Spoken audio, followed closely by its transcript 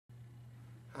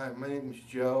Hi, my name is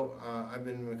Joe. I've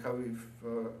been in recovery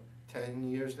for 10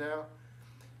 years now.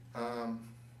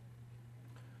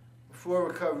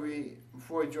 Before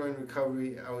I joined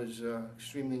recovery, I was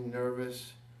extremely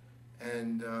nervous,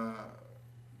 and I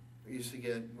used to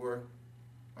get a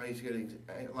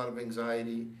lot of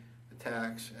anxiety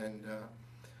attacks, and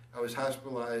I was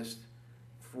hospitalized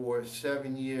for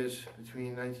 7 years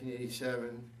between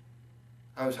 1987.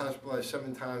 I was hospitalized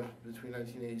 7 times between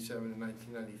 1987 and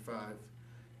 1995.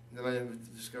 And then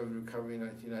I discovered recovery in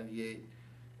 1998.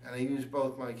 And I used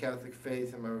both my Catholic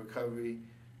faith and my recovery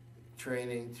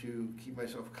training to keep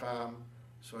myself calm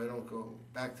so I don't go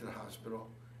back to the hospital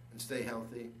and stay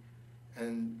healthy.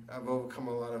 And I've overcome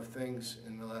a lot of things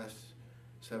in the last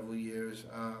several years.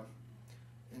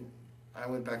 And I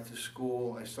went back to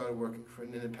school. I started working for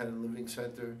an independent living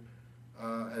center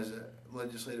as a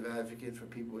legislative advocate for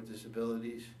people with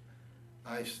disabilities.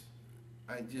 I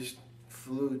just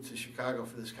flew to Chicago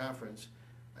for this conference.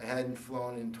 I hadn't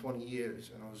flown in 20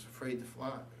 years, and I was afraid to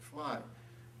fly.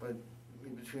 But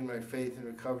between my faith and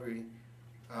recovery,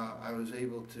 I was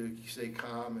able to stay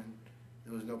calm, and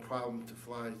there was no problem to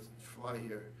fly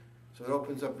here. So it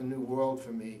opens up a new world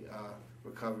for me,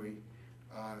 recovery,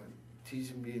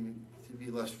 teaching me to be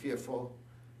less fearful,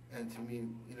 and to me,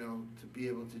 to be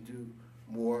able to do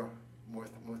more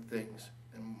things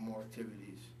and more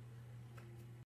activities.